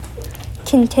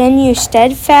continue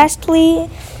steadfastly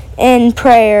in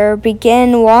prayer.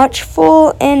 Begin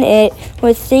watchful in it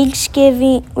with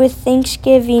thanksgiving.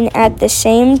 At the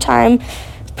same time,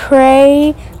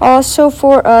 pray also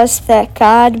for us that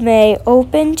God may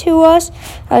open to us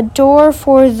a door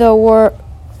for the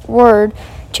word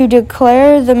to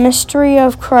declare the mystery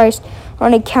of Christ,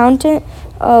 on account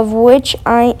of which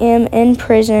I am in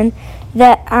prison,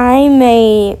 that I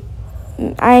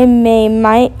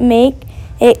might make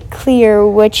it clear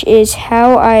which is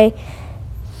how I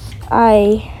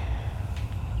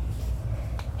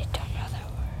don't know that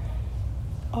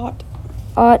word.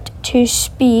 Ought to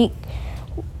speak,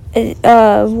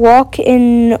 walk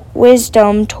in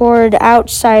wisdom toward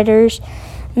outsiders,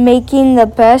 making the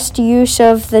best use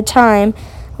of the time.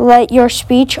 Let your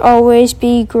speech always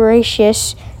be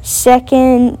gracious,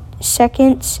 seconds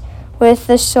with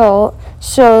the soul,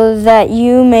 so that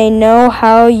you may know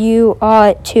how you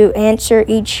ought to answer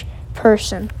each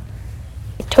person.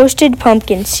 Toasted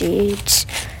pumpkin seeds.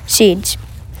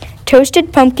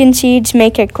 Toasted pumpkin seeds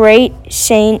make a great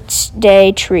Saints'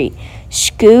 Day treat.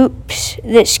 Scoop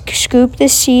the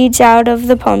seeds out of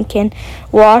the pumpkin,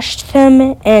 wash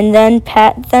them, and then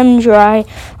pat them dry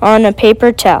on a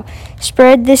paper towel.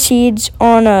 Spread the seeds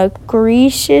on a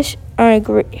greased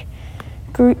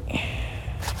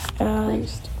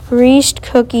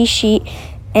cookie sheet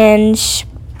and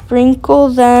sprinkle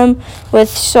them with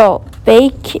salt.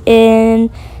 Bake in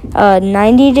a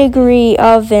 90-degree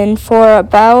oven for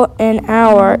about an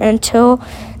hour until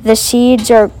the seeds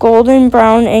are golden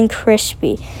brown and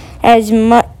crispy. As you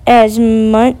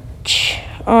munch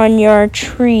on your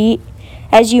treat,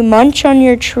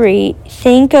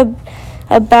 think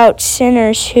about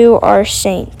sinners who are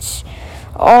saints.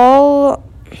 All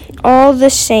the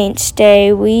Saints'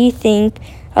 Day we think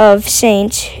of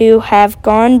saints who have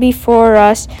gone before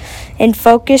us and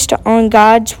focused on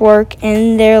God's work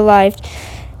in their lives.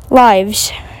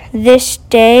 This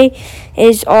day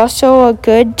is also a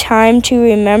good time to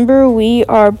remember we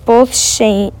are both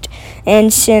saint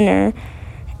and sinner.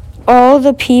 All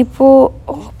the people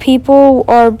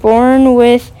are born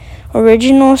with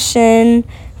original sin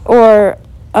or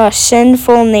a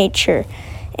sinful nature,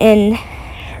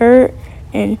 inherited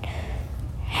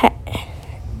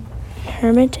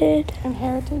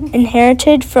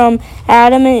from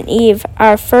Adam and Eve,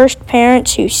 our first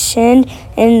parents who sinned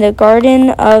in the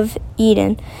Garden of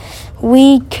Eden.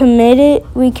 We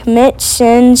commit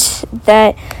sins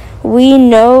that we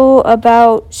know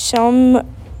about, some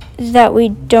that we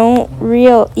don't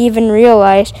even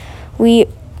realize. We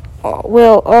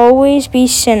will always be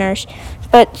sinners,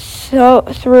 but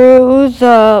through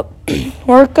the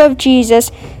work of Jesus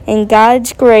and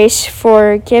God's grace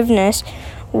forgiveness,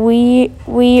 we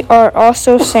are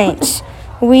also saints.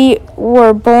 We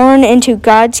were born into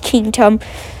God's kingdom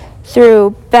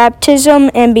through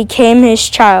baptism and became His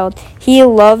child. He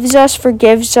loves us,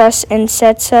 forgives us, and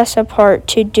sets us apart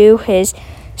to do His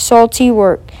salty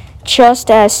work. Just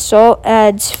as salt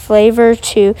adds flavor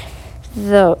to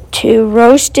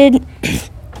roasted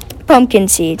pumpkin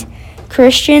seeds,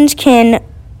 Christians can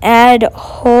add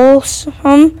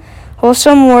wholesome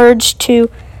words to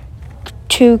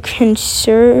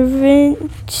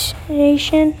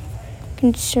conservation.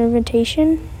 Is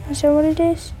that what it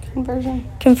is?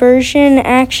 Conversion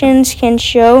actions can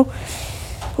show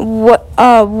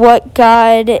what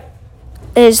God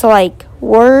is like.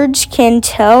 Words can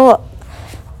tell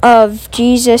of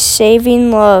Jesus'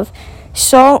 saving love.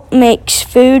 Salt makes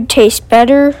food taste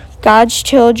better. God's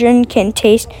children can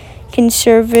taste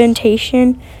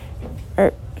conservation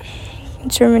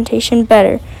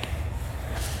better.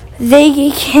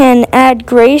 They can add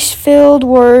grace-filled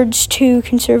words to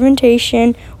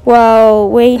conservation while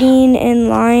waiting in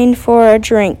line for a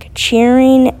drink,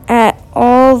 cheering at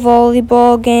all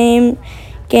volleyball game,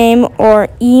 or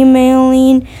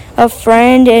emailing a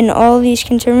friend. In all these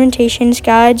conservations,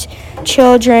 God's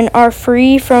children are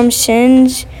free from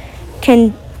condemnations,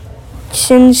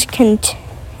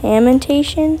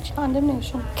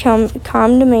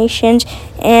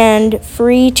 and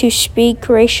free to speak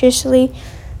gracious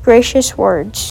words.